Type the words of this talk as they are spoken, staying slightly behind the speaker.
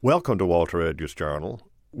Welcome to Walter Edgar's Journal.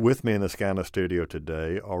 With me in the Scanna studio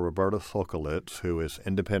today are Roberta Sokolitz, who is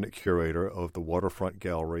independent curator of the Waterfront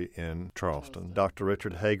Gallery in Charleston, Dr.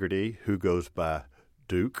 Richard Hagerty, who goes by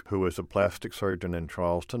Duke, who is a plastic surgeon in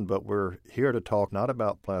Charleston, but we're here to talk not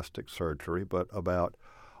about plastic surgery, but about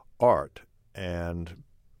art. And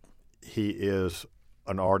he is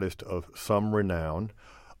an artist of some renown,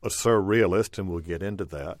 a surrealist, and we'll get into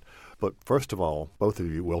that. But first of all, both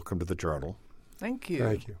of you, welcome to the Journal. Thank you.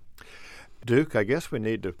 Thank you. Duke, I guess we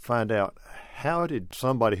need to find out, how did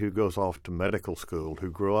somebody who goes off to medical school, who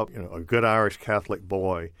grew up, a good Irish Catholic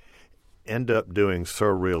boy, end up doing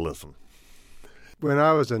surrealism? When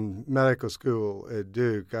I was in medical school at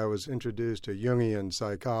Duke, I was introduced to Jungian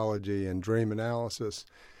psychology and dream analysis.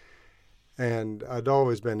 And I'd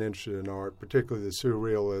always been interested in art, particularly the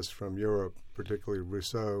surrealists from Europe, particularly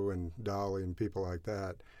Rousseau and Dali and people like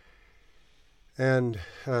that. And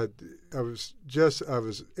I was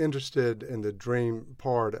interested in the dream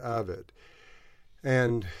part of it.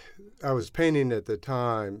 And I was painting at the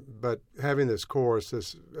time, but having this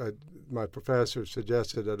course, my professor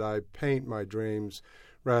suggested that I paint my dreams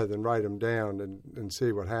rather than write them down and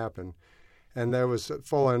see what happened. And that was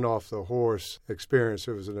falling off the horse experience.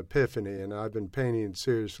 It was an epiphany, and I've been painting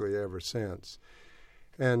seriously ever since.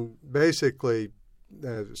 And basically,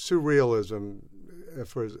 surrealism,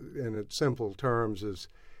 in its simple terms, is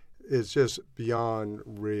just beyond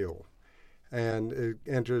real. And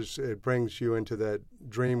it brings you into that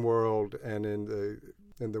dream world, and in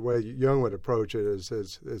the way Jung would approach it is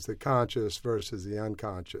the conscious versus the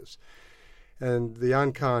unconscious. And the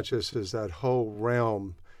unconscious is that whole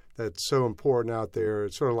realm that's so important out there.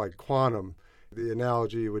 It's sort of like quantum. The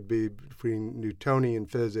analogy would be between Newtonian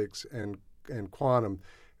physics and quantum.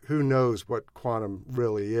 Who knows what quantum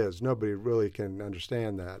really is? Nobody really can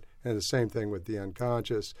understand that. And the same thing with the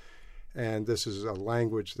unconscious. And this is a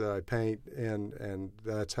language that I paint in, and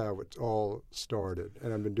that's how it's all started.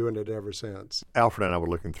 And I've been doing it ever since. Alfred and I were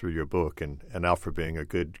looking through your book, and Alfred, being a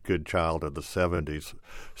good child of the 70s,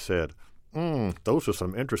 said, those are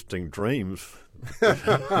some interesting dreams.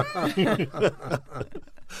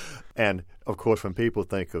 And, of course, when people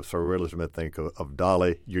think of surrealism, they think of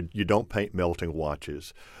Dali. You don't paint melting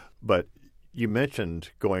watches. But you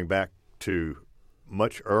mentioned going back to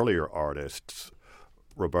much earlier artists,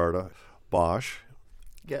 Roberta, Bosch.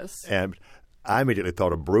 Yes. And I immediately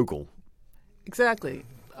thought of Bruegel. Exactly.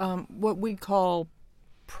 What we call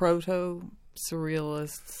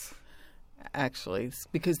proto-surrealists, actually,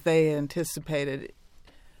 because they anticipated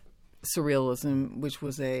surrealism, which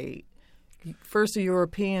was first a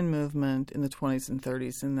European movement in the 20s and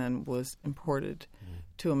 30s, and then was imported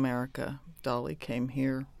to America. Dali came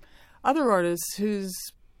here. Other artists whose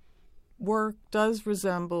work does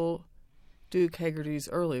resemble Duke Hagerty's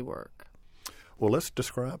early work. Well, let's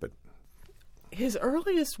describe it. His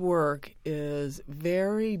earliest work is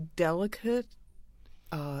very delicate,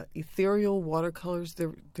 ethereal watercolors.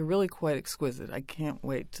 They're really quite exquisite. I can't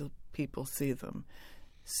wait till people see them.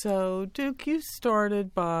 So, Duke, you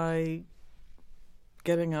started by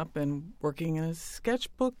getting up and working in a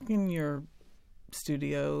sketchbook in your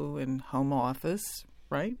studio and home office,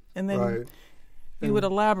 right? And then you would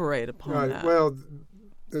elaborate upon that. Well,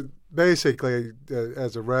 basically,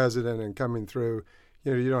 as a resident and coming through,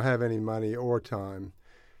 you don't have any money or time.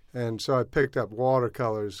 And so I picked up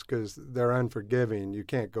watercolors because they're unforgiving. You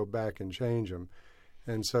can't go back and change them.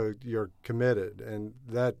 And so you're committed. And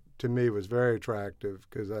that, to me, was very attractive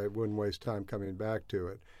because I wouldn't waste time coming back to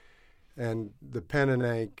it. And the pen and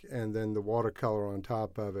ink and then the watercolor on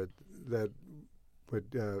top of it, that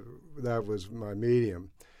was my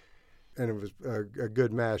medium. And it was a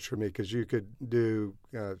good match for me because you could do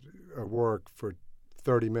a work for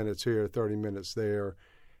 30 minutes here, 30 minutes there,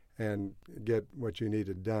 and get what you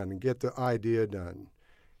needed done and get the idea done.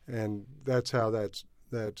 And that's how that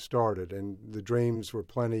started. And the dreams were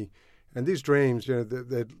plenty. And these dreams,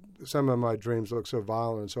 some of my dreams look so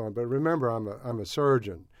violent and so on. But remember, I'm a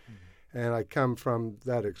surgeon, and I come from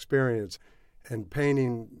that experience. And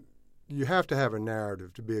painting, you have to have a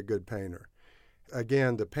narrative to be a good painter.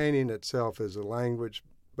 Again, the painting itself is a language,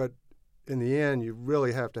 but in the end, you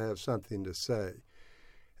really have to have something to say.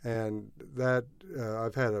 And that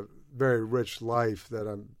I've had a very rich life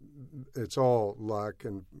that it's all luck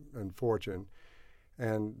and fortune.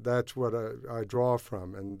 And that's what I draw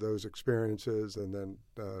from, and those experiences, and then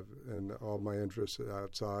and all my interests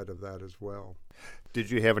outside of that as well. Did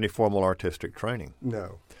you have any formal artistic training?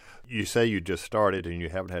 No. You say you just started and you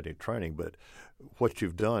haven't had any training, but what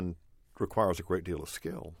you've done requires a great deal of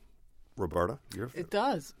skill. Roberta? It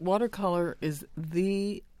does. Watercolor is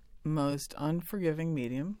the most unforgiving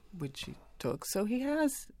medium, which you took. So he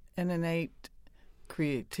has an innate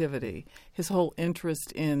creativity. His whole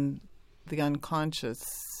interest in the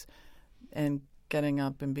unconscious and getting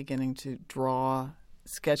up and beginning to draw,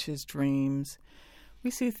 sketch his dreams.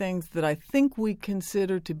 We see things that I think we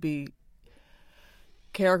consider to be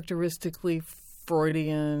characteristically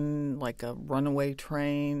Freudian, like a runaway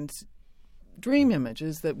train, dream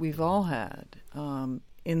images that we've all had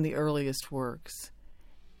in the earliest works.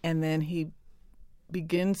 And then he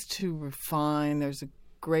begins to refine. There's a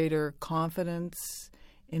greater confidence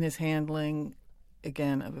in his handling,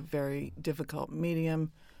 again, of a very difficult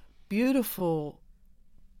medium. Beautiful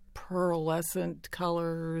pearlescent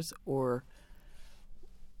colors or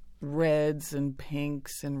reds and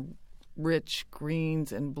pinks and rich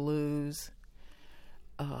greens and blues.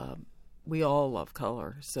 We all love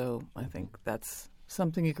color, so I think that's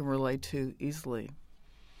something you can relate to easily.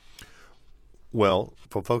 Well,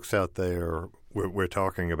 for folks out there, we're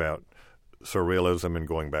talking about Surrealism and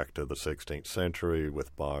going back to the 16th century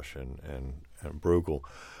with Bosch and Bruegel,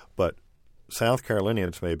 but South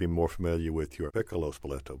Carolinians may be more familiar with your Piccolo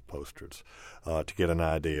Spoleto posters to get an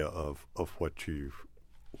idea of what you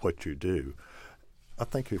do. I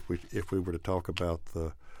think if we were to talk about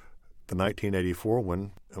the 1984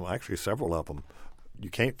 one, well, actually several of them, you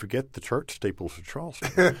can't forget the church steeples of Charleston.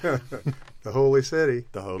 The Holy City.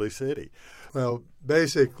 The Holy City. Well,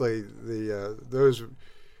 basically, those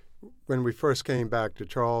when we first came back to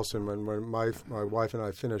Charleston, when my wife and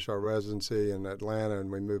I finished our residency in Atlanta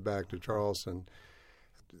and we moved back to Charleston,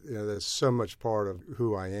 there's so much part of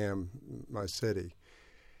who I am, my city.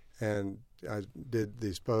 And I did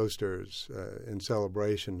these posters in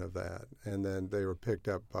celebration of that, and then they were picked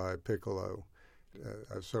up by Piccolo.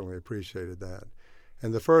 I certainly appreciated that.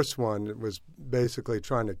 And the first one was basically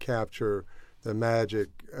trying to capture the magic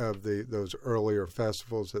of those earlier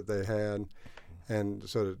festivals that they had, and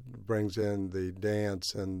sort of brings in the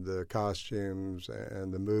dance and the costumes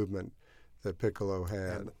and the movement that Piccolo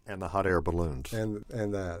had. And the hot air balloons. And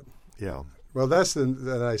that. Yeah. Well, that's the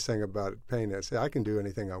nice thing about painting. See, I can do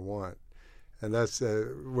anything I want. And that's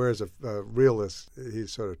whereas a realist,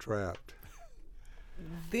 he's sort of trapped.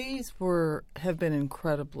 These have been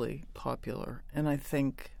incredibly popular, and I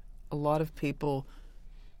think a lot of people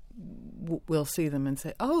will see them and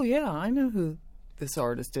say, "Oh yeah, I know who this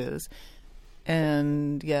artist is,"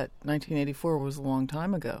 and yet 1984 was a long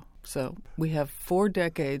time ago. So we have 4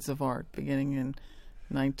 decades of art beginning in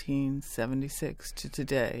 1976 to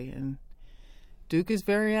today, and Duke is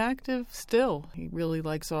very active still. He really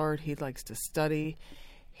likes art. He likes to study.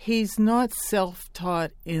 He's not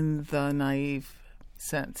self-taught in the naive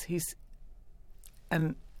sense. He's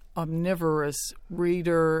an omnivorous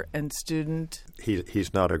reader and student.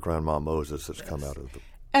 He's not a Grandma Moses that's come out of the...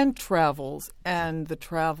 And travels, and the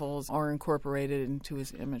travels are incorporated into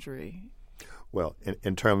his imagery. Well,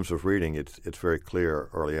 in terms of reading, it's very clear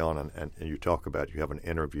early on, and you talk about, you have an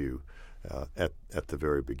interview at the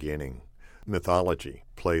very beginning. Mythology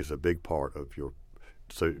plays a big part of your...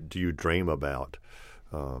 So do you dream about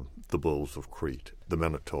the bulls of Crete, the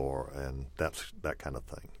Minotaur, and that kind of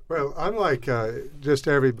thing? Well, I'm like just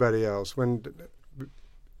everybody else. When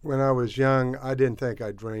I was young, I didn't think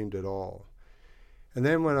I dreamed at all. And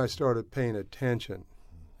then when I started paying attention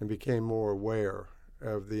and became more aware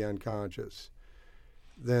of the unconscious,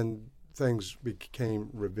 then things became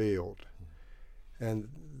revealed. And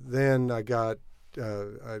then I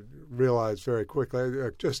realized very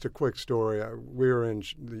quickly, just a quick story, we were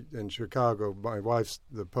in Chicago, my wife's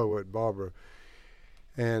the poet Barbara,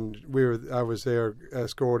 and I was there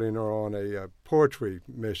escorting her on a poetry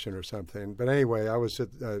mission or something. But anyway,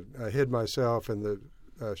 I hid myself in the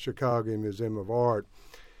Chicago Museum of Art.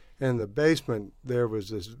 In the basement, there was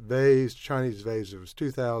this vase, Chinese vase, that was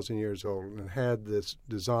 2,000 years old and had this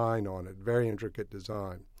design on it, very intricate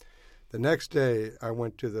design. The next day, I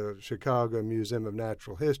went to the Chicago Museum of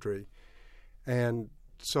Natural History and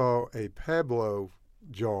saw a Pueblo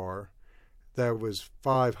jar that was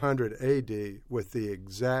 500 AD with the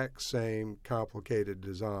exact same complicated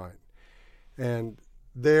design. And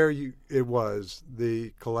there it was,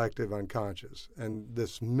 the collective unconscious. And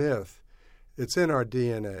this myth, it's in our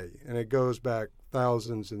DNA, and it goes back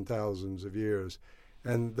thousands and thousands of years.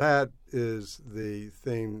 And that is the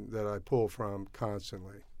theme that I pull from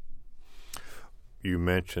constantly. You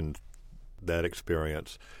mentioned that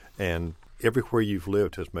experience, and everywhere you've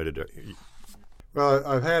lived has made a difference. Well,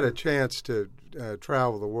 I've had a chance to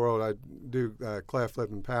travel the world. I do cleft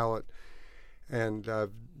lip and palate, and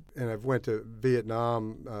I've went to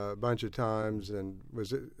Vietnam a bunch of times and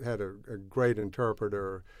had a great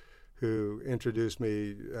interpreter who introduced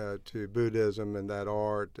me to Buddhism and that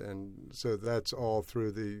art, and so that's all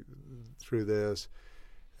through this,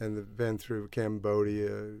 and been through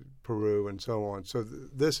Cambodia, Peru, and so on. So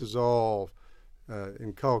this is all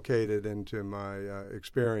inculcated into my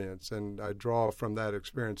experience, and I draw from that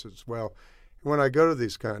experience as well. When I go to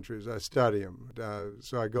these countries, I study them.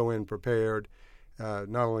 So I go in prepared,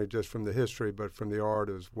 not only just from the history, but from the art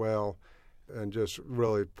as well, and just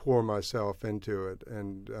really pour myself into it,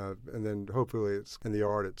 and then hopefully it's in the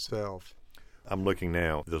art itself. I'm looking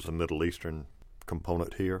now. There's a Middle Eastern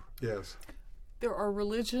component here. Yes. There are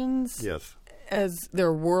religions. Yes. As there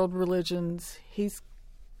are world religions. He's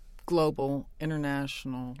global,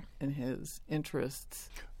 international in his interests.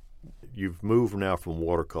 You've moved now from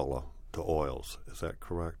watercolor to oils. Is that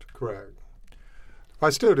correct? Correct. I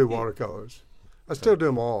still do watercolors. I still do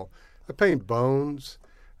them all. I paint bones.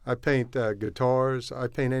 I paint guitars. I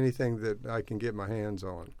paint anything that I can get my hands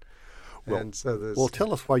on. Well, well,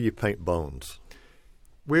 tell us why you paint bones.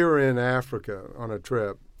 We were in Africa on a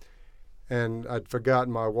trip, and I'd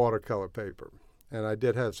forgotten my watercolor paper. And I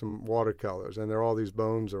did have some watercolors, and there are all these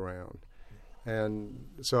bones around. And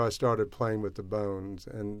so I started playing with the bones,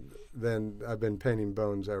 and then I've been painting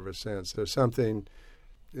bones ever since. There's something,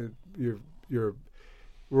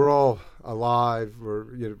 we're all alive.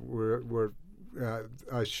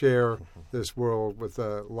 I share this world with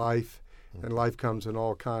life, and life comes in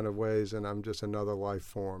all kind of ways, and I'm just another life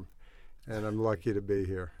form, and I'm lucky to be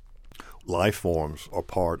here. Life forms are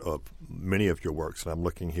part of many of your works, and I'm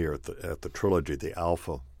looking here at the trilogy, the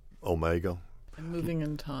Alpha, Omega, and Moving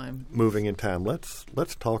in Time. Moving in Time.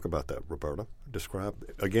 Let's talk about that, Roberta. Describe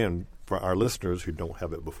again for our listeners who don't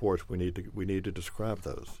have it before us. We need to describe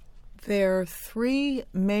those. There are three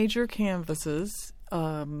major canvases.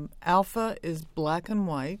 Alpha is black and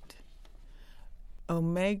white.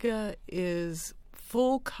 Omega is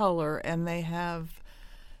full color, and they have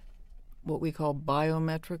what we call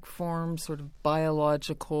biometric forms, sort of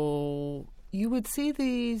biological. You would see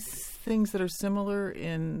these things that are similar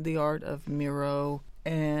in the art of Miro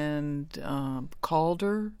and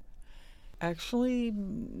Calder. Actually,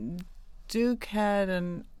 Duke had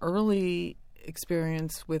an early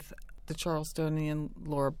experience with the Charlestonian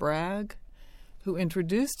Laura Bragg, who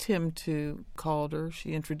introduced him to Calder.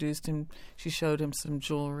 She introduced him, she showed him some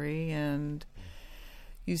jewelry, and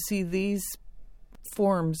you see these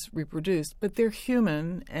forms reproduced, but they're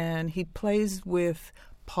human, and he plays with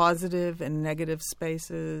positive and negative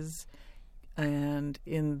spaces. And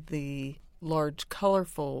in the large,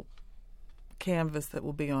 colorful canvas that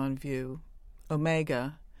will be on view,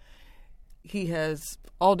 Omega, he has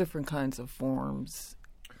all different kinds of forms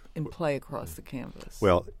in play across the canvas.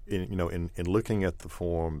 Well, in looking at the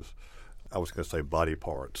forms, I was going to say body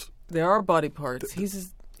parts. There are body parts.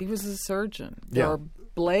 He was a surgeon. There are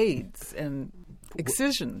blades and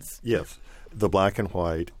excisions. Yes, the black and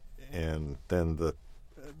white, and then the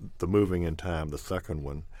Moving in Time, the second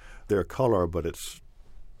one. They're color, but it's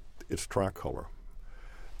tricolor.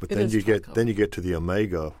 But then you get to the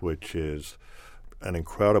Omega, which is an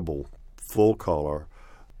incredible full color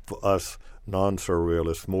for us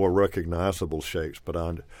non-surrealists, more recognizable shapes.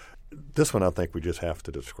 But this one I think we just have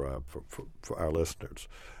to describe for our listeners.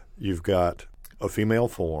 You've got a female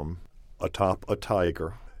form atop a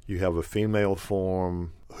tiger. You have a female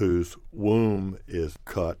form whose womb is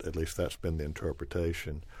cut, at least that's been the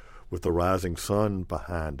interpretation, with the rising sun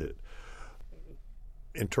behind it.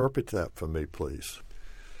 Interpret that for me, please.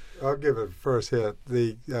 I'll give it a first hit.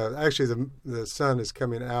 Actually, the sun is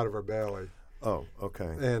coming out of her belly. Oh,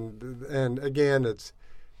 okay. And again, it's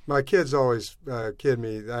my kids always kid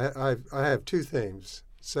me. I have two themes: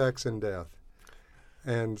 sex and death,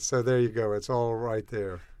 and so there you go. It's all right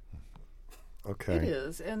there. Okay. It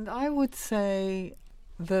is, and I would say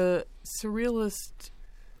the surrealists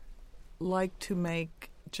like to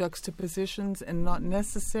make juxtapositions and not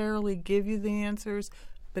necessarily give you the answers,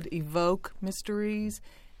 but evoke mysteries.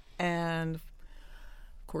 And of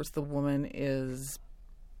course, the woman is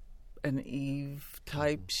an Eve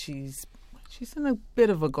type. She's in a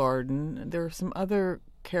bit of a garden. There are some other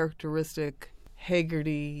characteristic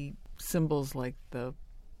Haggerty symbols, like the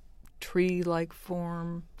tree-like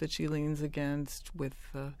form that she leans against with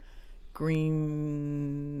the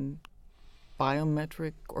green,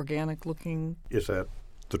 biometric, organic-looking. Is that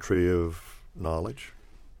the tree of knowledge?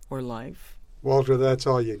 Or life. Walter, that's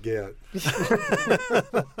all you get.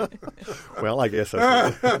 Well, I guess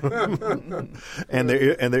that's and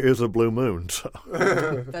there is a blue moon. So.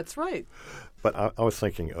 That's right. But I was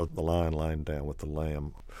thinking of the lion lying down with the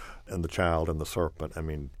lamb and the child and the serpent. I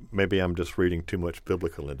mean, maybe I'm just reading too much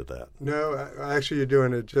biblical into that. No, actually, you're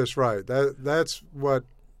doing it just right. That's what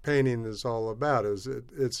painting is all about.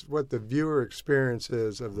 It's what the viewer experience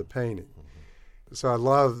is of the painting. So I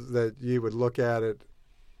love that you would look at it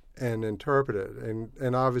and interpret it,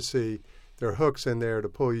 and obviously there are hooks in there to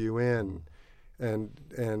pull you in,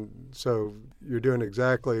 and so you're doing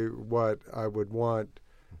exactly what I would want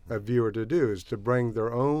a viewer to do, is to bring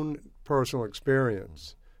their own personal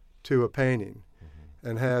experience to a painting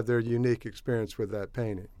and have their unique experience with that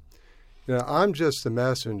painting. You know, I'm just the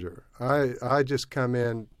messenger. I just come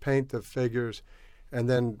in, paint the figures, and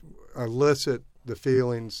then elicit the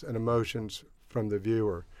feelings and emotions from the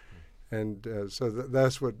viewer. And so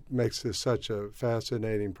that's what makes this such a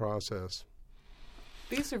fascinating process.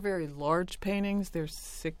 These are very large paintings. They're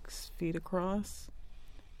 6 feet across,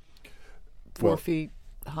 4 feet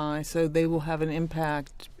high, so they will have an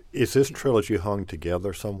impact. Is this trilogy hung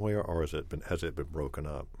together somewhere, or has it been broken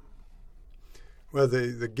up? Well,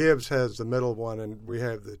 the Gibbs has the middle one, and we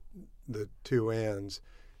have the two ends.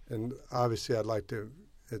 And obviously I'd like to,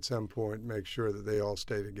 at some point, make sure that they all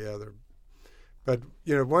stay together. But,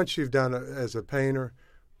 you know, once you've done it as a painter,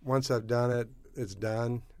 once I've done it, it's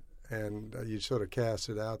done. And you sort of cast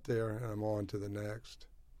it out there, and I'm on to the next.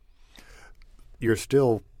 You're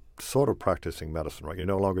still sort of practicing medicine, right? You're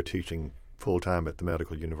no longer teaching full-time at the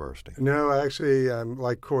medical university. No, actually, I'm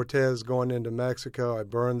like Cortez going into Mexico. I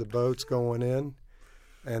burned the boats going in,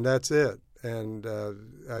 and that's it. And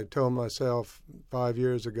I told myself 5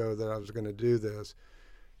 years ago that I was going to do this,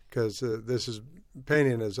 because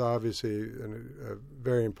painting is obviously a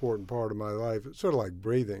very important part of my life. It's sort of like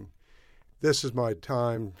breathing. This is my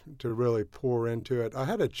time to really pour into it. I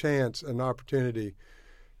had an opportunity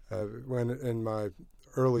when in my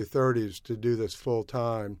early 30s to do this full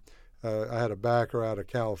time. I had a backer out of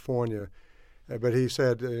California, but he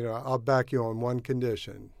said, you know, I'll back you on one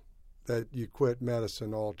condition, that you quit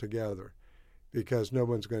medicine altogether, because no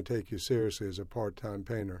one's going to take you seriously as a part-time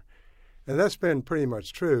painter. And that's been pretty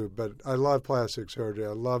much true, but I love plastic surgery.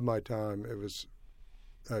 I love my time. It was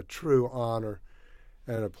a true honor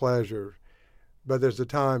and a pleasure. But there's a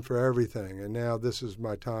time for everything, and now this is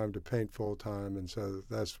my time to paint full-time, and so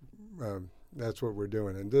that's what we're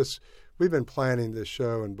doing. And we've been planning this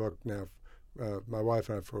show and book now, my wife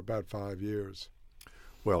and I, for about 5 years.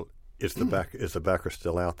 Well, is the backer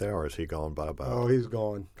still out there, or is he gone bye-bye? Oh, he's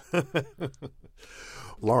gone.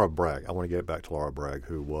 Laura Bragg. I want to get back to Laura Bragg,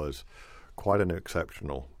 who was quite an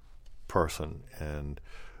exceptional person and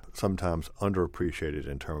sometimes underappreciated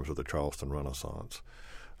in terms of the Charleston Renaissance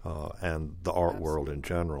and the art world in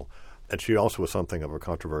general. And she also was something of a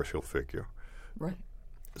controversial figure. Right.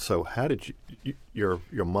 So how did your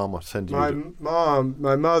mama send you?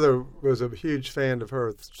 My mother was a huge fan of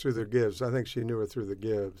her through the Gibbs. I think she knew her through the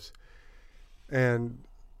Gibbs. And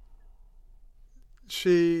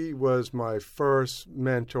she was my first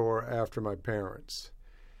mentor after my parents.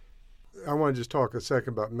 I want to just talk a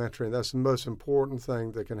second about mentoring. That's the most important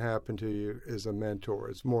thing that can happen to you is a mentor.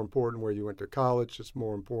 It's more important where you went to college. It's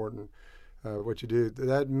more important what you do.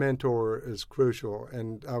 That mentor is crucial,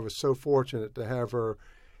 and I was so fortunate to have her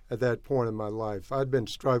at that point in my life. I'd been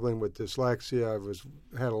struggling with dyslexia.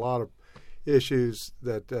 I had a lot of issues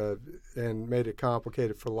that and made it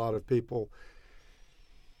complicated for a lot of people.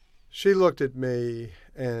 She looked at me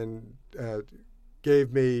and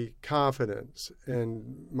gave me confidence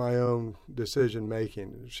in my own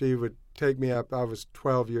decision-making. She would take me up. I was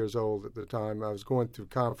 12 years old at the time. I was going through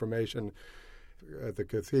confirmation at the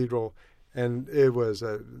cathedral, and it was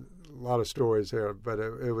a lot of stories there, but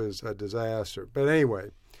it was a disaster. But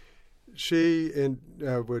anyway, she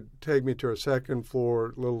would take me to her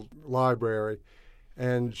second-floor little library,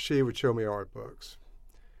 and she would show me art books.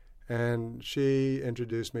 And she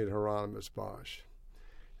introduced me to Hieronymus Bosch.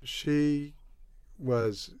 She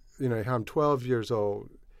was, I'm 12 years old.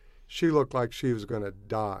 She looked like she was going to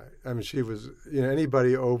die. I mean, she was,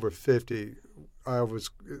 anybody over 50,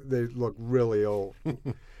 they looked really old.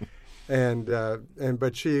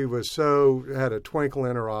 But she was had a twinkle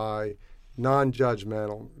in her eye,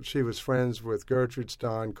 non-judgmental. She was friends with Gertrude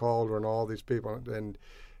Stein, Calder, and all these people, and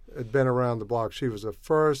had been around the block. She was the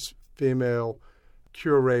first female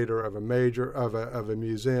curator of a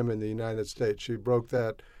museum in the United States. She broke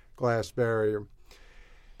that glass barrier.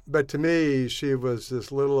 But to me, she was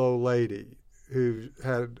this little old lady who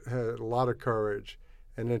had a lot of courage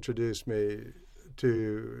and introduced me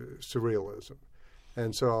to Surrealism.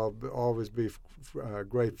 And so I'll always be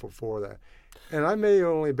grateful for that. And I may have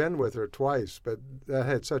only been with her twice, but that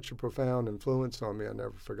had such a profound influence on me, I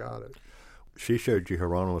never forgot it. She showed you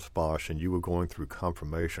Hieronymus Bosch, and you were going through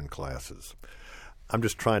confirmation classes. I'm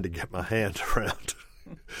just trying to get my hands around.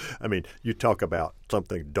 I mean, you talk about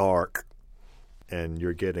something dark, and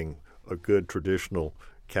you're getting a good traditional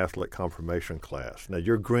Catholic confirmation class. Now,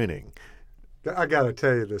 you're grinning. I got to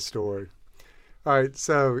tell you this story. All right,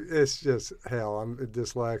 so it's just hell. I'm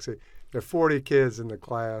dyslexic. There are 40 kids in the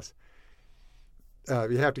class.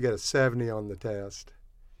 You have to get a 70 on the test.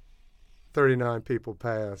 39 people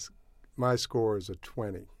pass. My score is a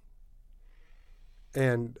 20.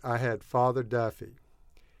 And I had Father Duffy.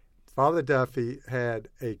 Father Duffy had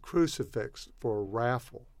a crucifix for a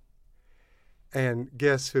raffle. And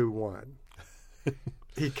guess who won?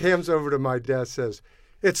 He comes over to my desk, says,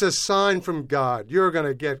 "It's a sign from God. You're going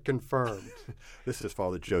to get confirmed." This is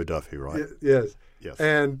Father Joe Duffy, right? Yes. Yes.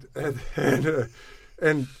 And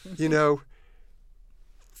you know,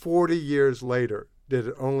 40 years later, did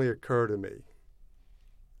it only occur to me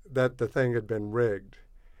that the thing had been rigged.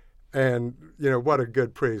 And, you know, what a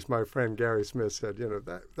good priest. My friend Gary Smith said, you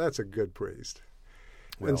know, that's a good priest.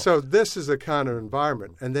 Well, and so this is the kind of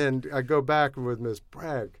environment. And then I go back with Miss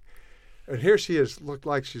Bragg, and here she is, looked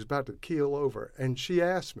like she's about to keel over. And she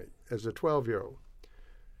asked me, as a 12-year-old,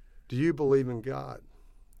 "Do you believe in God?"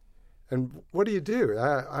 And what do you do?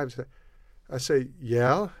 I say,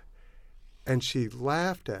 "Yeah." And she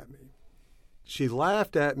laughed at me. She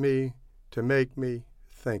laughed at me to make me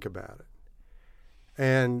think about it.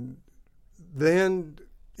 And then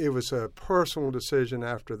it was a personal decision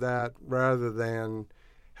after that rather than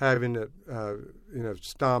having it,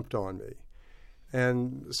 stomped on me.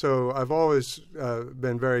 And so I've always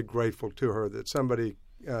been very grateful to her that somebody,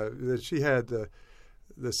 that she had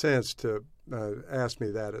the sense to ask me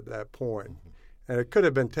that at that point. And it could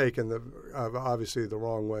have been taken obviously the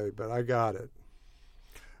wrong way, but I got it.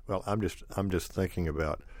 Well, I'm just thinking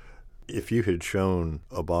about if you had shown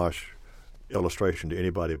a Bosch illustration to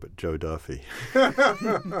anybody but Joe Duffy,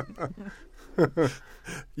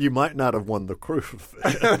 you might not have won the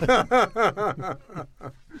crucifix.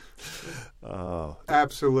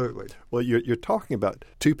 Absolutely. Well, you're talking about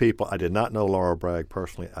two people. I did not know Laura Bragg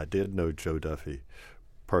personally. I did know Joe Duffy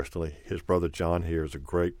personally. His brother John here is a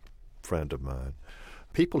great friend of mine.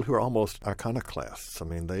 People who are almost iconoclasts. I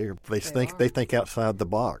mean, they think outside the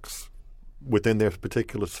box within their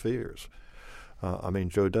particular spheres.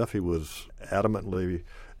 Joe Duffy was adamantly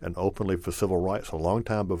and openly for civil rights a long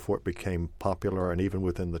time before it became popular, and even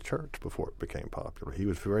within the church before it became popular. He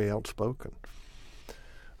was very outspoken.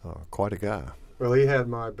 Quite a guy. Well, he had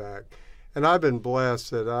my back. And I've been blessed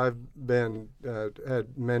that I've been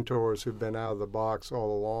had mentors who've been out of the box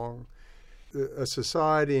all along. A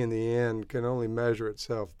society in the end can only measure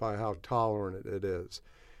itself by how tolerant it is,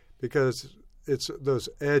 because it's those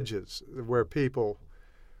edges where people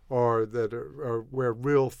are where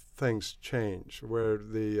real things change, where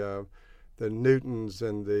the Newtons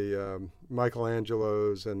and the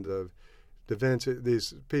Michelangelos and the Da Vinci,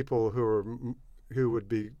 these people who would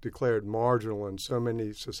be declared marginal in so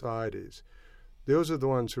many societies, those are the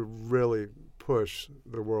ones who really push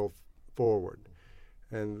the world forward.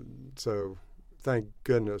 And so thank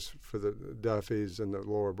goodness for the Duffys and the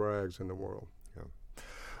Laura Braggs in the world. Yeah.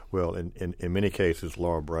 Well, in many cases,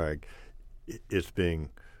 Laura Bragg is being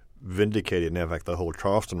vindicated. And in fact, the whole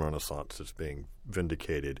Charleston Renaissance is being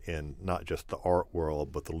vindicated in not just the art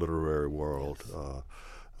world, but the literary world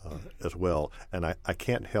as well. And I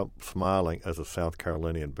can't help smiling as a South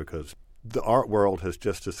Carolinian, because the art world has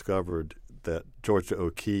just discovered that Georgia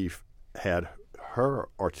O'Keeffe had her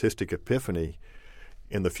artistic epiphany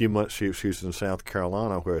in the few months she was in South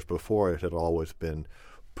Carolina, whereas before it had always been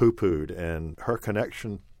poo-pooed. And her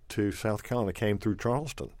connection to South Carolina came through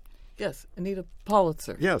Charleston. Yes, Anita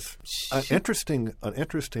Pulitzer. Yes, an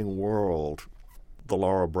interesting world, the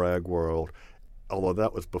Laura Bragg world. Although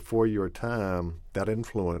that was before your time, that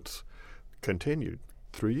influence continued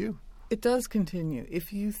through you. It does continue.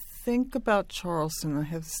 If you think about Charleston, I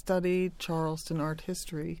have studied Charleston art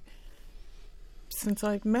history since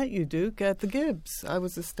I met you, Duke, at the Gibbs. I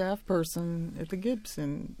was a staff person at the Gibbs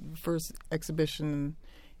in first exhibition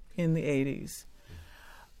in the 80s.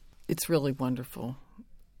 It's really wonderful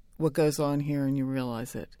what goes on here, and you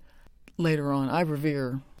realize it. Later on, I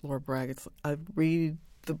revere Laura Bragg. I read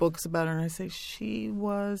the books about her, and I say she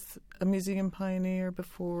was a museum pioneer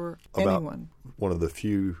before anyone. One of the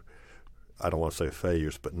few, I don't want to say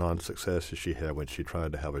failures, but non-successes she had when she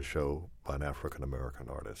tried to have a show by an African-American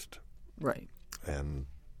artist. Right. And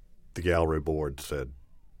the gallery board said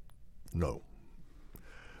no.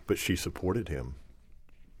 But she supported him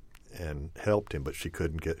and helped him, but she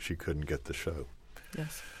couldn't get the show.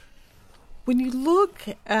 Yes. When you look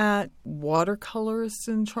at watercolorists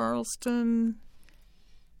in Charleston,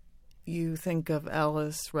 you think of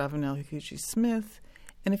Alice Ravenel Hughie Smith.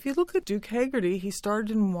 And if you look at Duke Hagerty, he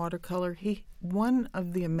started in watercolor. One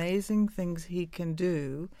of the amazing things he can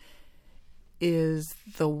do is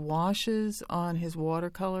the washes on his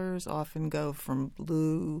watercolors often go from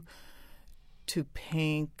blue to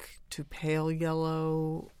pink to pale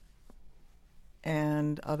yellow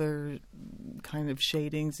and other kind of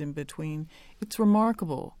shadings in between. It's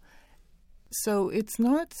remarkable. So it's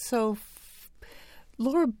not so...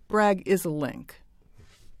 Laura Bragg is a link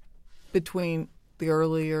between the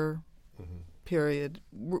earlier period.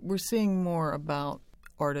 We're seeing more about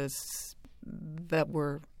artists that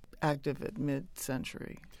were active at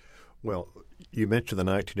mid-century. Well, you mentioned the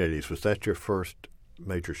 1980s. Was that your first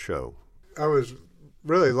major show? I was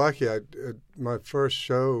really lucky. My first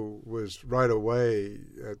show was right away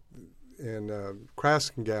in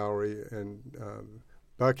Kraskin Gallery in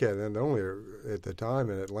Buckhead, and only at the time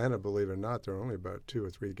in Atlanta, believe it or not, there were only about 2 or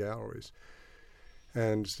 3 galleries.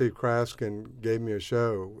 And Steve Kraskin gave me a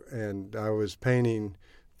show, and I was painting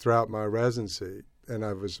throughout my residency, and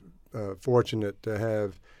I was fortunate to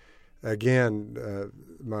have, again,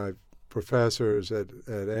 my professors at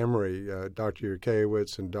Emory, Dr.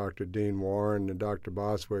 Yurkiewicz and Dr. Dean Warren and Dr.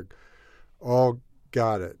 Boswick, all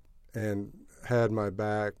got it and had my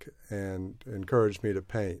back and encouraged me to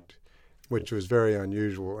paint, which was very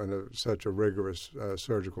unusual in such a rigorous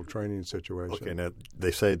surgical training situation. Okay, now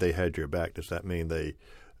they say they had your back. Does that mean they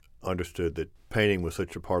understood that painting was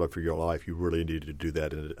such a part of your life, you really needed to do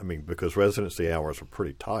that? Because residency hours are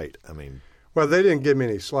pretty tight. Well, they didn't give me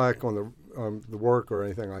any slack on the work or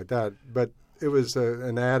anything like that, but it was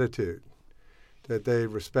an attitude that they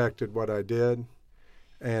respected what I did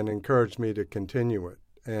and encouraged me to continue it.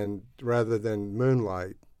 And rather than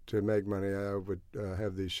moonlight to make money, I would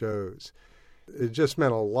have these shows. It just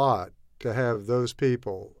meant a lot to have those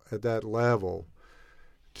people at that level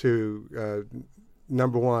to,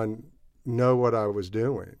 number one, know what I was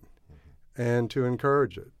doing and to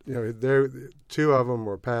encourage it. Two of them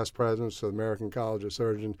were past presidents of the American College of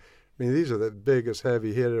Surgeons. These are the biggest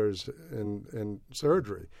heavy hitters in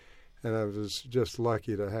surgery, and I was just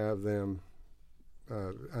lucky to have them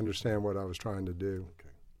understand what I was trying to do. Okay.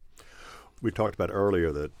 We talked about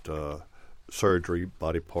earlier that surgery,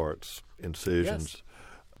 body parts, incisions, yes.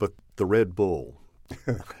 But the Red Bull.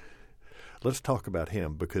 Let's talk about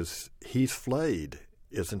him because he's flayed,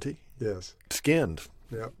 isn't he? Yes. Skinned.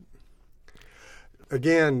 Yep.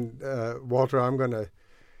 Again, Walter, I'm going to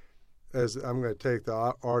take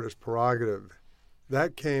the artist prerogative.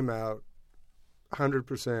 That came out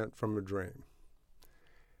 100% from a dream.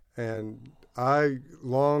 And I,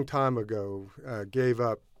 long time ago, gave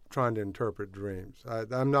up trying to interpret dreams.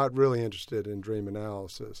 I'm not really interested in dream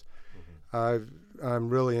analysis. I'm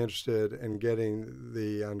really interested in getting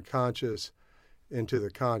the unconscious into the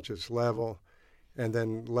conscious level and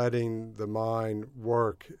then letting the mind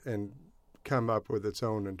work and come up with its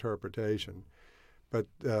own interpretation. But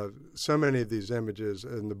so many of these images,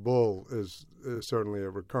 and the bull is certainly a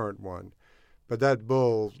recurrent one. But that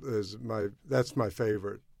bull that's my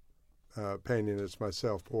favorite painting. It's my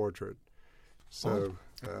self-portrait. So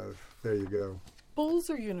there you go. Bulls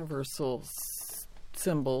are universal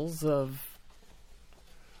symbols that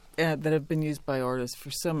have been used by artists for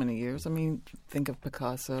so many years. Think of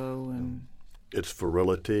Picasso and... Its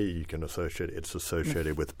virility, you can associate. It's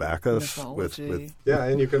associated with Bacchus. With yeah,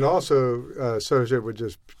 and you can also associate with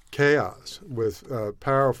just chaos, with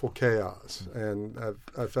powerful chaos. And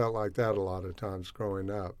I felt like that a lot of times growing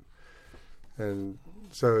up. And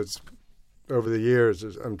so it's over the years,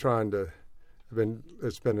 it's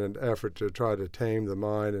been an effort to try to tame the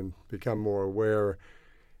mind and become more aware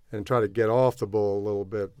and try to get off the bull a little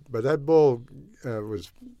bit. But that bull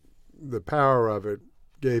was the power of it.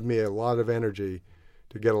 Gave me a lot of energy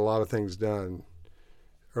to get a lot of things done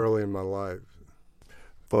early in my life.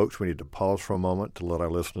 Folks, we need to pause for a moment to let our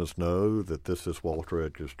listeners know that this is Walter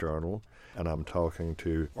Edgar's Journal, and I'm talking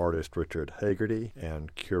to artist Richard Hagerty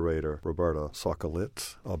and curator Roberta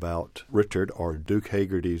Sokolitz about Richard, or Duke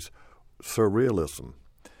Hagerty's Surrealism.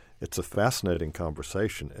 It's a fascinating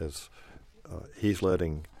conversation as he's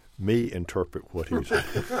letting me interpret what he's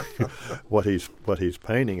what he's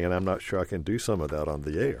painting, and I'm not sure I can do some of that on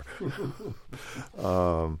the air.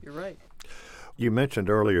 You're right. You mentioned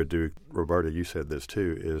earlier, Duke, Roberta, you said this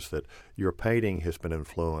too, is that your painting has been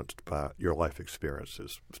influenced by your life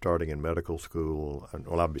experiences, starting in medical school, and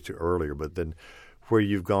obviously earlier, but then where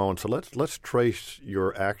you've gone. So let's trace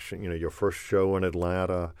your action. Your first show in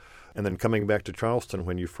Atlanta, and then coming back to Charleston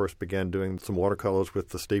when you first began doing some watercolors with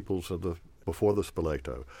the steeples of before the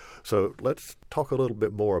Spoleto. So let's talk a little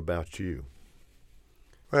bit more about you.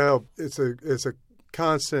 Well, it's a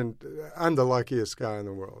constant. I'm the luckiest guy in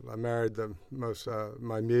the world. I married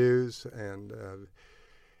my muse, and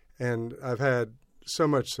I've had so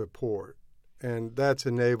much support, and that's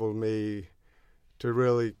enabled me to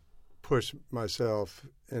really push myself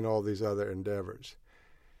in all these other endeavors.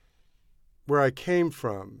 Where I came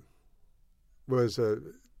from was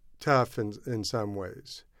tough in some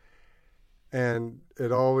ways, and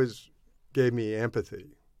it always gave me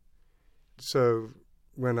empathy. So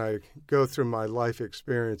when I go through my life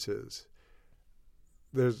experiences,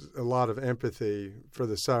 there's a lot of empathy for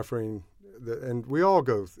the suffering, and we all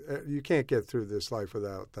go. You can't get through this life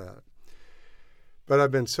without that. But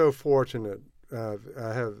I've been so fortunate.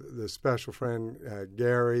 I have this special friend,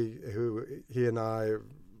 Gary, who he and I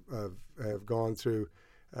have gone through.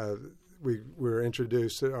 We were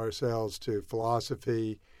introduced ourselves to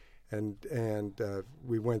philosophy, and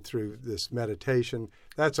we went through this meditation.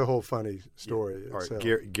 That's a whole funny story. All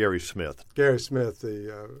right, Gary Smith. Gary Smith,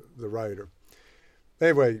 the writer.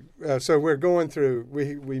 Anyway, so we're going through.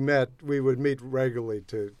 We would meet regularly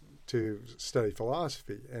to study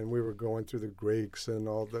philosophy, and we were going through the Greeks and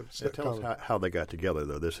all the. Tell us how they got together,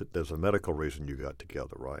 though. There's a medical reason you got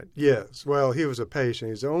together, right? Yes. Well, he was a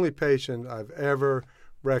patient. He's the only patient I've ever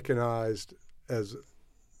recognized as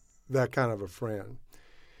that kind of a friend,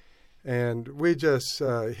 and we just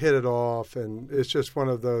hit it off. And it's just one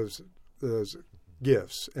of those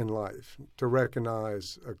gifts in life to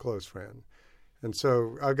recognize a close friend. And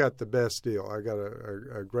so I got the best deal. I got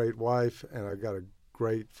a great wife, and I got a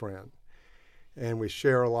great friend. And we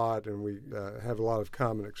share a lot, and we have a lot of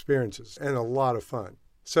common experiences and a lot of fun.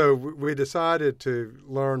 So we decided to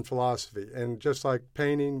learn philosophy. And just like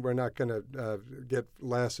painting, we're not going to get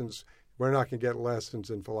lessons. We're not going to get lessons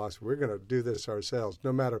in philosophy. We're going to do this ourselves,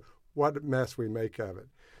 no matter what mess we make of it.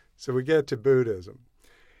 So we get to Buddhism.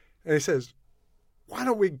 And he says, why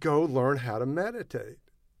don't we go learn how to meditate?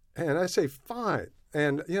 And I say, fine.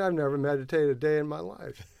 And, I've never meditated a day in my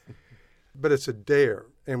life. But it's a dare.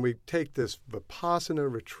 And we take this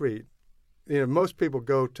Vipassana retreat. Most people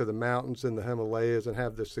go to the mountains in the Himalayas and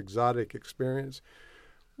have this exotic experience.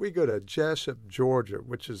 We go to Jessup, Georgia,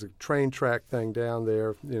 which is a train track thing down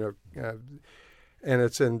there, and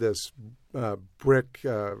it's in this brick,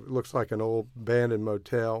 looks like an old abandoned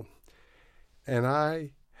motel. And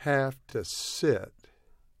I have to sit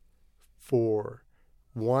for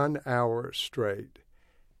 1 hour straight.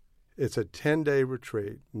 It's a 10-day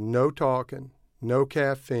retreat, no talking, no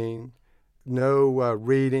caffeine, no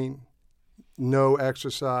reading, no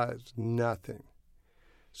exercise, nothing.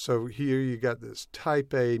 So here you got this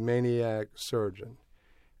type A maniac surgeon,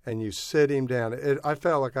 and you sit him down. I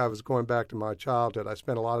felt like I was going back to my childhood. I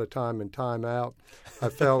spent a lot of time in time out. I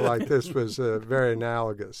felt like this was very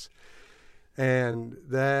analogous. And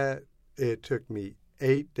it took me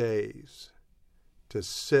 8 days to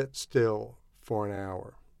sit still for an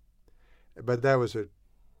hour. But that was a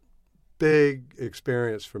big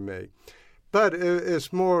experience for me. But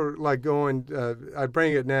it's more like going. I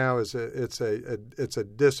bring it now as it's a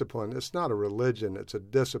discipline. It's not a religion. It's a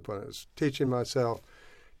discipline. It's teaching myself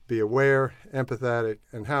be aware, empathetic,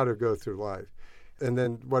 and how to go through life. And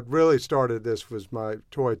then what really started this was my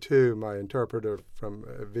Toi Tu, my interpreter from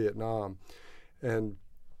Vietnam. And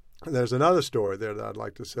there's another story there that I'd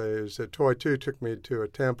like to say is that Toi Tu took me to a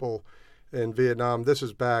temple in Vietnam. This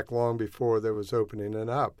is back long before there was opening it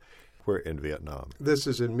up. Where in Vietnam? This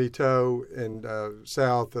is in My Tho, in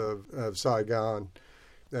south of Saigon,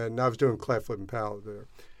 and I was doing cleft lip and palate there.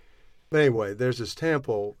 But anyway, there's this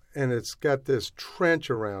temple, and it's got this trench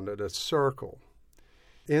around it, a circle.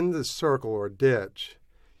 In the circle or ditch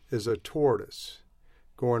is a tortoise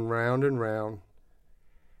going round and round.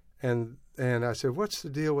 And I said, what's the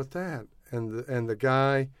deal with that? And the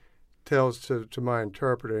guy tells to my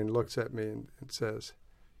interpreter and looks at me and says,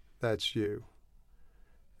 that's you.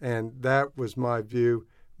 And that was my view,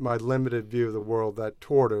 my limited view of the world, that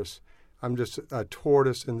tortoise. I'm just a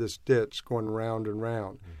tortoise in this ditch going round and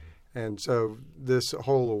round. Mm-hmm. And so this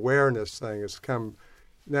whole awareness thing has come.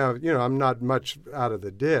 Now, I'm not much out of the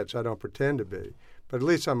ditch. I don't pretend to be. But at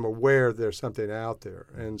least I'm aware there's something out there.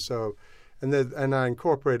 And so, and I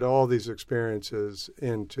incorporate all these experiences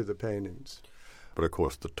into the paintings. But, of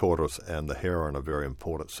course, the tortoise and the heron are very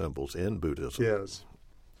important symbols in Buddhism. Yes.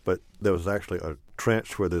 But there was actually a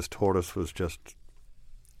trench where this tortoise was just...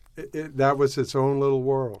 that was its own little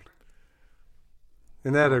world.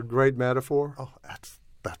 Isn't that a great metaphor? Oh, that's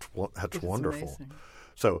wonderful. Amazing.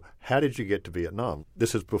 So how did you get to Vietnam?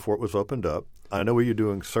 This is before it was opened up. I know you're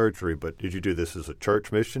doing surgery, but did you do this as a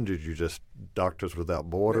church mission? Did you just Doctors Without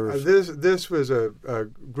Borders? This was a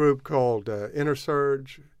group called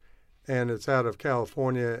InterSurge, and it's out of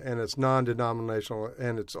California, and it's non-denominational,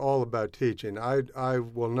 and it's all about teaching. I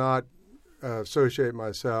will not associate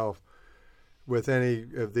myself with any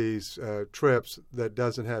of these trips that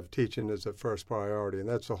doesn't have teaching as a first priority, and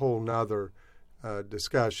that's a whole nother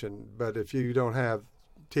discussion. But if you don't have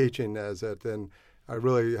teaching as it, then I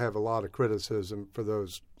really have a lot of criticism for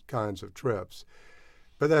those kinds of trips.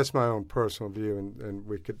 But that's my own personal view, and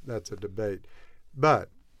that's a debate. But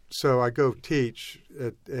so I go teach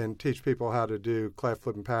and teach people how to do cleft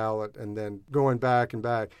lip and palate, and then going back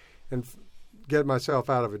and get myself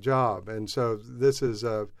out of a job. And so this is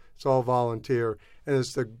it's all volunteer, and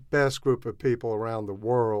it's the best group of people around the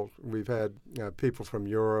world. We've had people from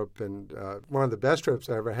Europe, and one of the best trips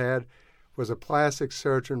I ever had was a plastic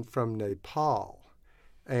surgeon from Nepal.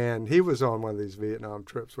 And he was on one of these Vietnam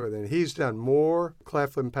trips with, and he's done more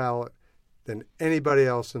cleft lip and palate than anybody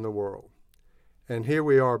else in the world. And here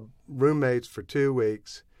we are, roommates for 2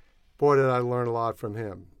 weeks. Boy, did I learn a lot from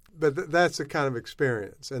him. But that's the kind of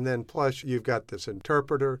experience. And then plus you've got this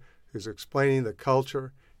interpreter who's explaining the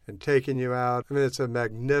culture and taking you out. I mean, it's a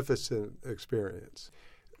magnificent experience.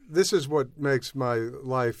 This is what makes my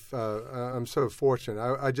life, I'm so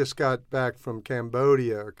fortunate. I just got back from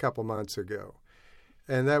Cambodia a couple months ago.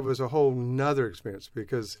 And that was a whole nother experience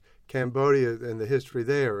because Cambodia and the history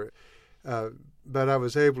there. But I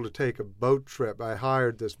was able to take a boat trip. I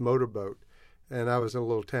hired this motorboat, and I was in a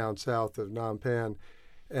little town south of Phnom Penh,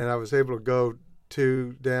 and I was able to go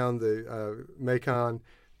down the Mekong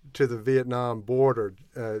to the Vietnam border,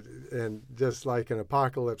 and just like an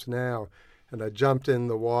apocalypse now, and I jumped in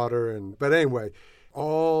the water. But anyway,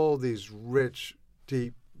 all these rich,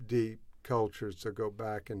 deep, deep cultures that go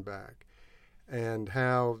back and back, and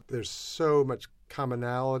how there's so much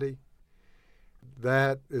commonality.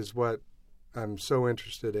 That is what I'm so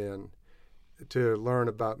interested in, to learn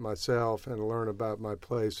about myself and learn about my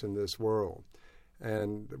place in this world.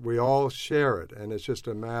 And we all share it, and it's just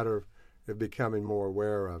a matter of becoming more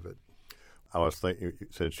aware of it. I was thinking,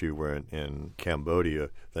 since you were in Cambodia,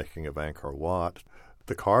 thinking of Angkor Wat,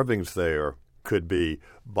 the carvings there could be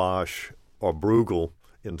Bosch or Bruegel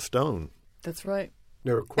in stone. That's right.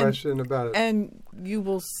 No question about it. And you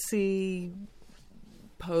will see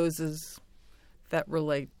poses that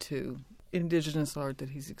relate to indigenous art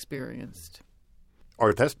that he's experienced.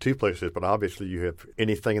 Or that's two places, but obviously you have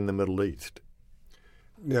anything in the Middle East.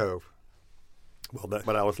 No. Well,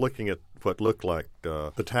 but I was looking at what looked like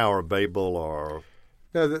the Tower of Babel or...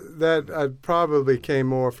 No, that I probably came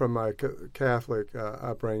more from my Catholic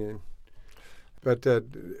upbringing. But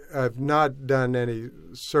I've not done any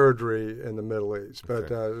surgery in the Middle East,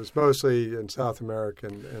 but it was mostly in South America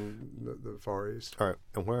and the Far East. All right.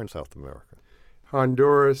 And where in South America?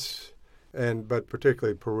 Honduras, but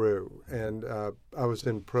particularly Peru. And I was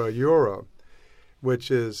in Piura, which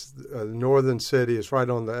is the northern city. It's right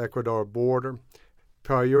on the Ecuador border.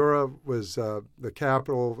 Piura was the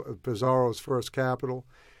capital of Pizarro's first capital,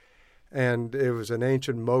 and it was an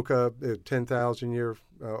ancient Mocha,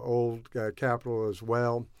 10,000-year-old capital as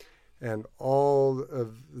well. And all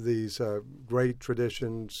of these great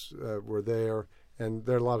traditions were there. And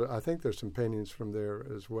there are a lot of, I think there's some paintings from there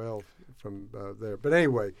as well, from there. But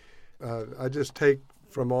anyway, I just take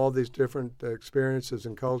from all these different experiences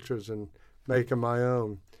and cultures and make them my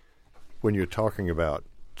own. When you're talking about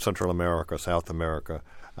Central America, South America,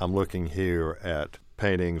 I'm looking here at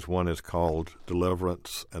paintings. One is called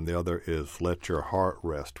Deliverance, and the other is Let Your Heart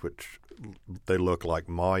Rest, which they look like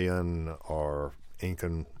Mayan or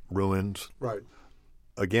Incan ruins. Right.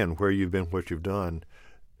 Again, where you've been, what you've done,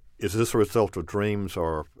 is this a result of dreams,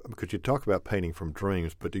 or could you talk about painting from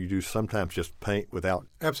dreams, but do you sometimes just paint without?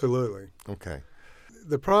 Absolutely. Okay.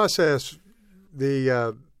 The process,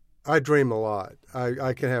 I dream a lot.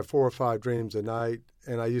 I can have 4 or 5 dreams a night,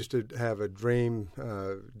 and I used to have a dream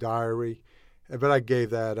diary, but I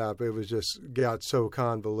gave that up. It was just got so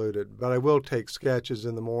convoluted. But I will take sketches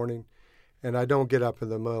in the morning, and I don't get up in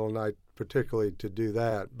the middle of the night particularly to do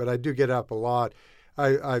that, but I do get up a lot.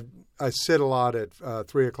 I sit a lot at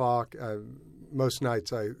 3 o'clock. Most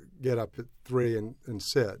nights I get up at 3 and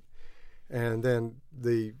sit. And then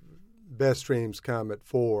the best dreams come at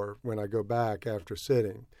 4 when I go back after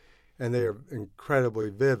sitting. And they are incredibly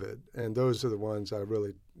vivid, and those are the ones I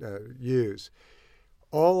really use.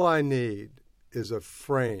 All I need is a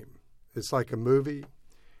frame. It's like a movie.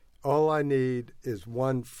 All I need is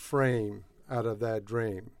one frame out of that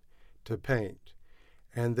dream to paint.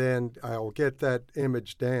 And then I'll get that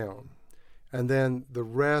image down. And then the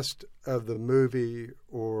rest of the movie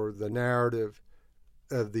or the narrative,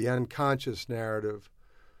 of the unconscious narrative,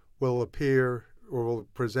 will appear or will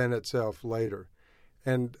present itself later.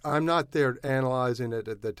 And I'm not there analyzing it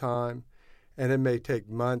at the time, and it may take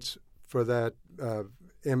months for that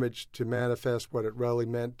image to manifest what it really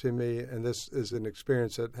meant to me, and this is an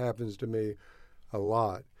experience that happens to me a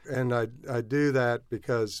lot. And I do that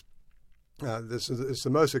because It's the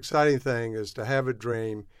most exciting thing is to have a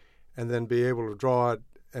dream and then be able to draw it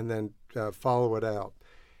and then follow it out.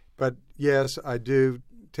 But yes, I do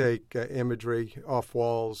take imagery off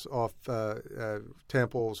walls, off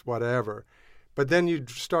temples, whatever. But then you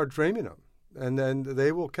start dreaming them, and then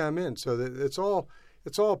they will come in. So that it's all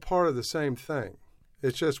part of the same thing.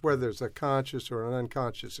 It's just whether it's a conscious or an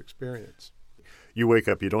unconscious experience. You wake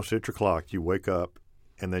up, you don't sit your clock, you wake up,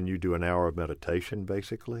 and then you do an hour of meditation,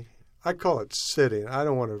 basically? I call it sitting. I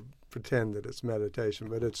don't want to pretend that it's meditation,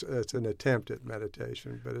 but it's an attempt at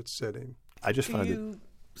meditation, but it's sitting. I just find you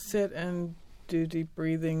sit and do deep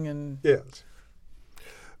breathing and Yes.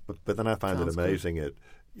 But then I find it Sounds good. amazing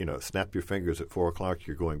snap your fingers at 4 o'clock,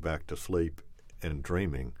 you're going back to sleep and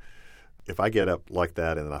dreaming. If I get up like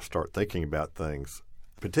that and then I start thinking about things,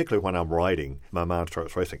 particularly when I'm writing, my mind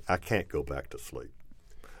starts racing. I can't go back to sleep.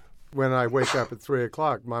 When I wake up at 3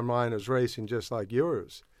 o'clock, my mind is racing just like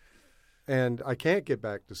yours. And I can't get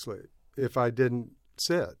back to sleep if I didn't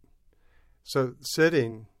sit. So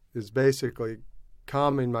sitting is basically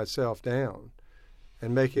calming myself down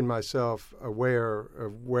and making myself aware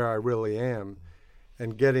of where I really am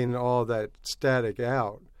and getting all that static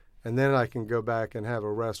out. And then I can go back and have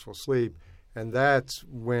a restful sleep. And that's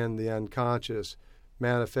when the unconscious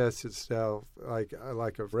manifests itself like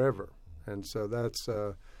a river. And so that's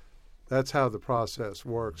how the process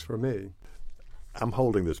works for me. I'm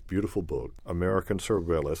holding this beautiful book, American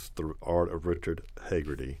Surrealist, The Art of Richard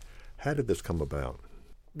Haggerty. How did this come about?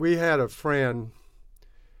 We had a friend.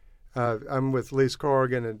 I'm with Lise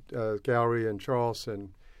Corrigan at a gallery in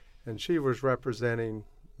Charleston, and she was representing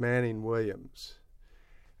Manning Williams.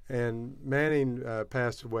 And Manning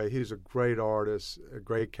passed away. He's a great artist, a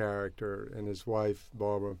great character, and his wife,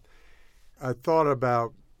 Barbara. I thought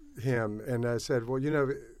about him, and I said, well,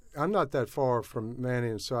 I'm not that far from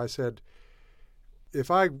Manning, so I said, if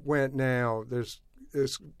I went now, it's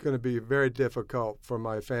going to be very difficult for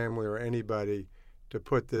my family or anybody to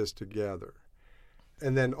put this together.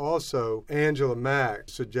 And then also, Angela Mack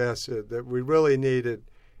suggested that we really needed,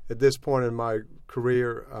 at this point in my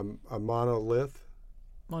career, a monograph.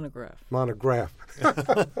 It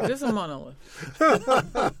is a monolith.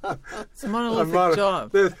 It's a monolithic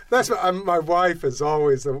job. That's what my wife is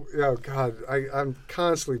always. I'm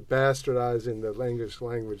constantly bastardizing the English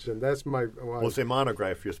language, and that's my wife. Well, it's a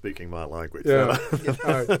monograph. You're speaking my language. Yeah.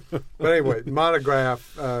 But anyway,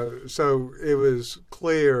 monograph. So it was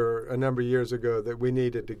clear a number of years ago that we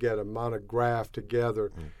needed to get a monograph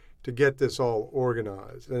together to get this all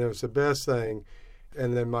organized, and it was the best thing.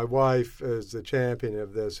 And then my wife is the champion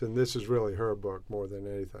of this, and this is really her book more than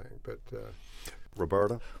anything. But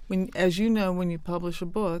Roberta? As you know, when you publish a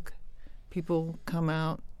book, people come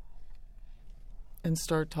out and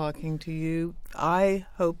start talking to you. I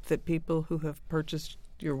hope that people who have purchased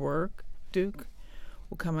your work, Duke,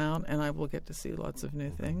 will come out, and I will get to see lots of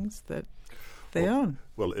new things that they own.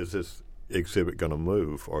 Well, is this exhibit going to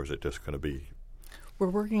move, or is it just going to be? We're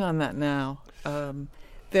working on that now.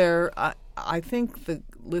 I think the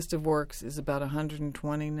list of works is about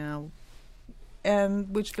 120 now,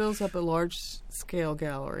 and which fills up a large-scale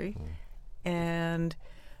gallery. And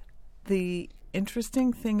the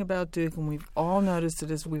interesting thing about Duke, and we've all noticed it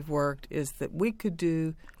as we've worked, is that we could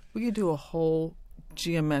do a whole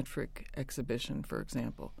geometric exhibition, for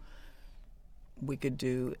example. We could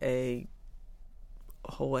do a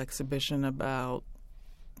whole exhibition about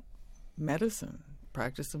medicine,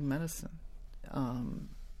 practice of medicine.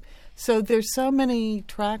 So there's so many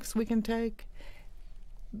tracks we can take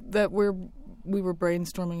that we were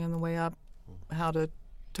brainstorming on the way up how to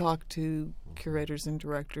talk to curators and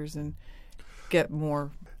directors and get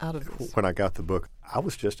more out of this. When I got the book, I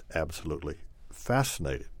was just absolutely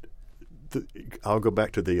fascinated. I'll go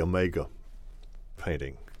back to the Omega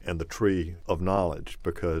painting and the tree of knowledge,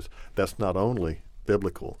 because that's not only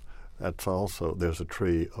biblical, that's also, there's a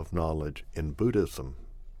tree of knowledge in Buddhism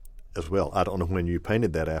as well. I don't know when you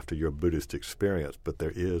painted that after your Buddhist experience, but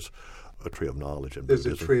there is a tree of knowledge in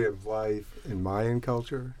Buddhism. There's a tree of life in Mayan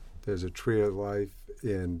culture. There's a tree of life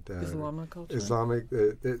in Islamic culture.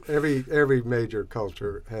 Every major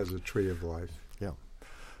culture has a tree of life. Yeah.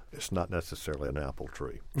 It's not necessarily an apple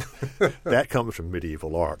tree. That comes from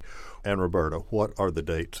medieval art. And Roberta, what are the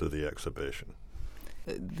dates of the exhibition?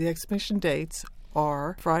 The exhibition dates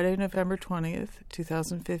are Friday, November 20th,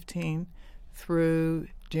 2015 through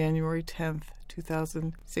January 10th,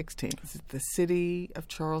 2016. This is the City of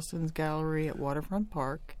Charleston's gallery at Waterfront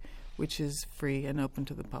Park, which is free and open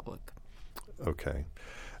to the public. Okay.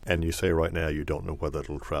 And you say right now you don't know whether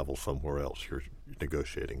it'll travel somewhere else. You're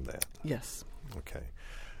negotiating that. Yes. Okay.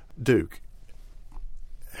 Duke,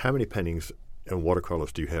 how many paintings and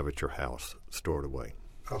watercolors do you have at your house stored away?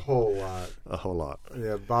 A whole lot. A whole lot.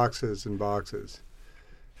 Yeah, boxes and boxes.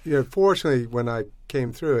 Fortunately, when I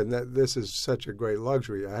came through it, and this is such a great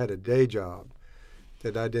luxury, I had a day job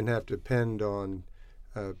that I didn't have to depend on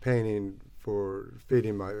painting for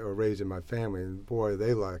feeding or raising my family. And boy, are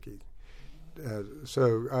they lucky.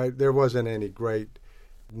 So there wasn't any great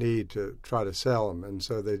need to try to sell them, and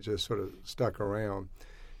so they just sort of stuck around.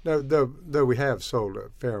 Though we have sold a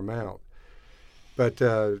fair amount. But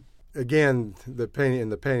again, the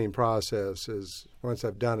painting process is, once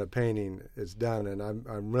I've done a painting, it's done, and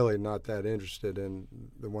I'm really not that interested in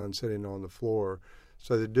the one sitting on the floor.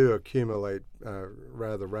 So they do accumulate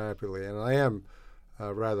rather rapidly, and I am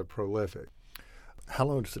rather prolific. How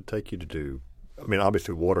long does it take you to do? I mean,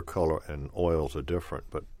 obviously watercolor and oils are different,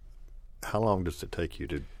 but how long does it take you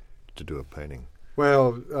to do a painting?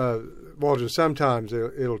 Well, Walter, sometimes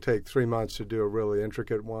it'll take 3 months to do a really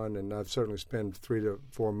intricate one, and I've certainly spent 3 to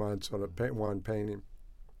 4 months on one painting.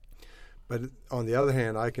 But on the other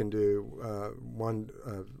hand, I can do one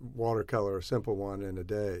watercolor, a simple one, in a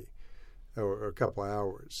day or a couple of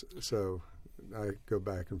hours. So I go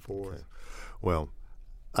back and forth. Okay. Well,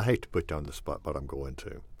 I hate to put you on the spot, but I'm going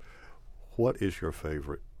to. What is your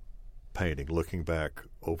favorite painting, looking back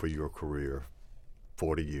over your career,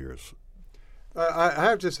 40 years? I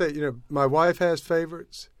have to say, my wife has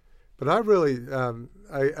favorites, but I really,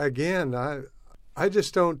 I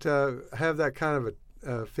just don't have that kind of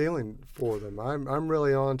a feeling for them. I'm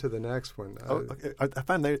really on to the next one. I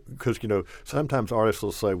find that because sometimes artists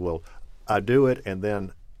will say, "Well, I do it, and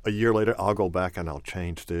then a year later I'll go back and I'll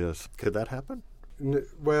change this." Could that happen?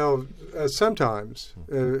 Well, sometimes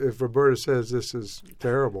if Roberta says this is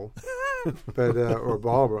terrible. But or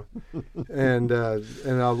Barbara, and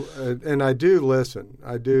I do listen.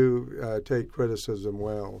 I do take criticism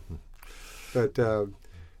well, but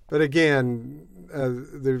again,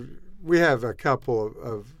 we have a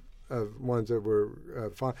couple of ones that were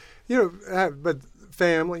fine. But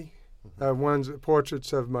family,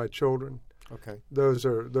 portraits of my children. Okay, those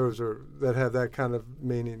are that have that kind of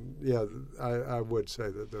meaning. Yeah, I would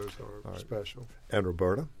say that those are special. And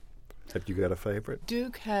Roberta, have you got a favorite?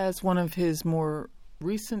 Duke has one of his more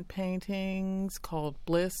recent paintings called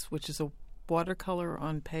Bliss, which is a watercolor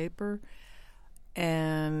on paper.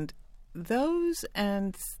 And those,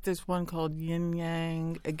 and there's one called Yin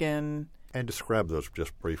Yang, again. And describe those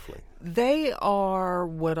just briefly. They are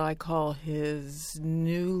what I call his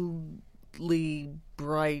newly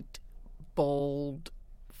bright, bold,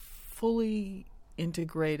 fully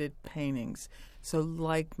integrated paintings. So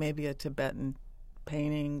like maybe a Tibetan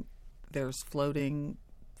painting, there's floating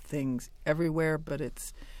things everywhere, but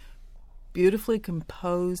it's beautifully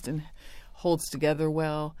composed and holds together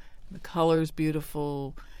well. The color's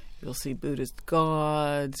beautiful. You'll see Buddhist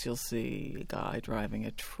gods. You'll see a guy driving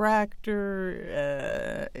a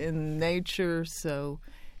tractor in nature. So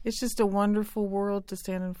it's just a wonderful world to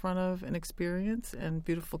stand in front of and experience, and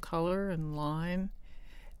beautiful color and line.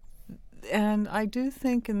 And I do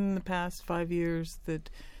think in the past 5 years that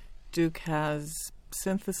Duke has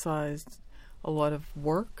synthesized a lot of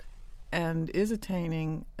work and is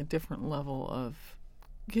attaining a different level of,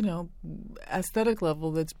 aesthetic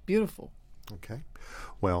level that's beautiful. Okay.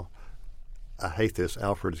 Well, I hate this.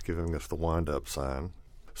 Alfred is giving us the wind-up sign.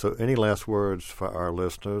 So any last words for our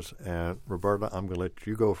listeners? And Roberta, I'm going to let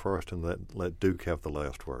you go first and let Duke have the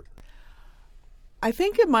last word. I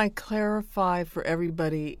think it might clarify for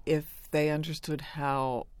everybody if they understood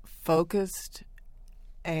how focused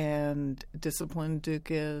and disciplined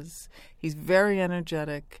Duke is. He's very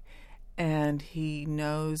energetic, and he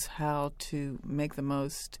knows how to make the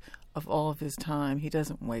most of all of his time. He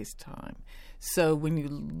doesn't waste time. So when you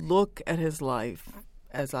look at his life,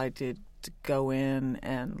 as I did, to go in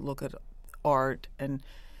and look at art and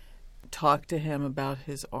talk to him about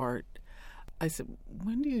his art, I said,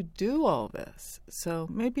 when do you do all this? So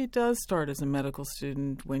maybe it does start as a medical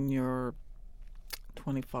student when you're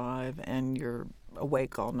 25 and you're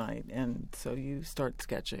awake all night, and so you start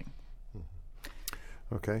sketching.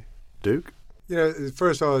 Okay. Duke?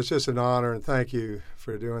 First of all, it's just an honor, and thank you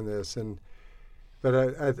for doing this. But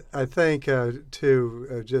I think,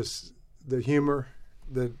 too, just the humor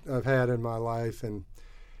that I've had in my life, and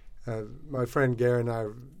my friend Gary and I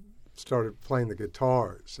started playing the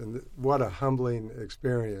guitars, and what a humbling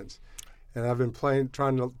experience. And I've been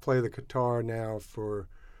trying to play the guitar now for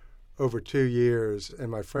over 2 years, and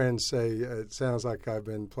my friends say it sounds like I've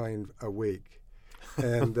been playing a week.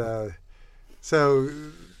 And so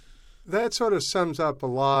that sort of sums up a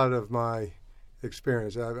lot of my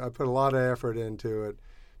experience. I put a lot of effort into it,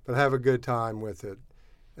 but have a good time with it.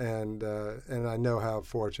 And I know how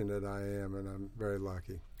fortunate I am, and I'm very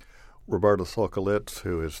lucky. Roberta Sokolitz,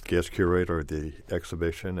 who is guest curator of the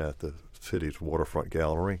exhibition at the city's Waterfront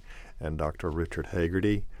Gallery, and Dr. Richard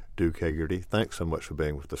Hagerty, Duke Hagerty, thanks so much for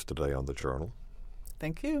being with us today on The Journal.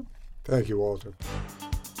 Thank you. Thank you, Walter.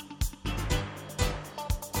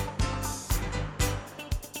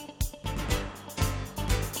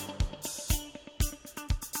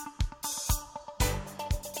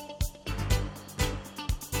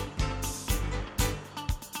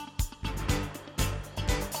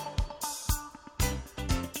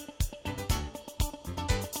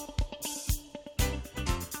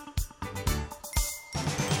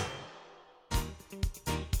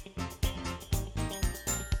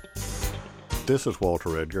 This is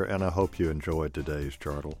Walter Edgar, and I hope you enjoyed today's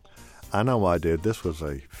journal. I know I did. This was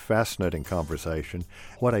a fascinating conversation.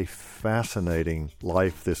 What a fascinating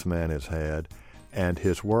life this man has had, and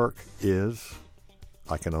his work is,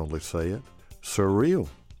 I can only say it, surreal.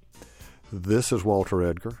 This is Walter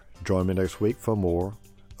Edgar. Join me next week for more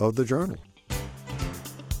of The Journal.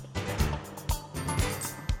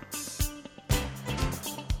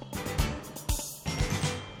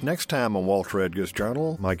 Next time on Walter Edgar's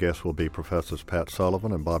Journal, my guests will be Professors Pat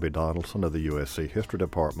Sullivan and Bobby Donaldson of the USC History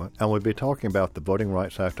Department, and we'll be talking about the Voting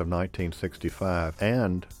Rights Act of 1965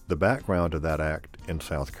 and the background of that act in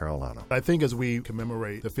South Carolina. I think as we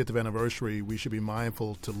commemorate the 50th anniversary, we should be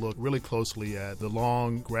mindful to look really closely at the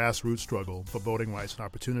long grassroots struggle for voting rights and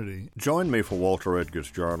opportunity. Join me for Walter Edgar's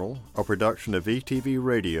Journal, a production of ETV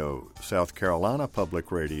Radio, South Carolina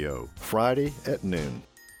Public Radio, Friday at noon.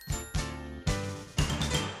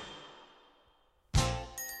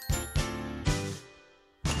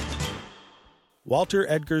 Walter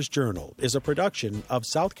Edgar's Journal is a production of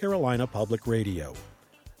South Carolina Public Radio.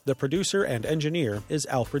 The producer and engineer is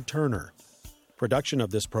Alfred Turner. Production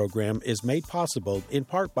of this program is made possible in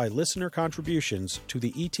part by listener contributions to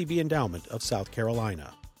the ETV Endowment of South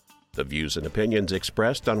Carolina. The views and opinions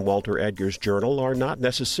expressed on Walter Edgar's Journal are not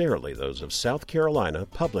necessarily those of South Carolina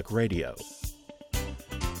Public Radio.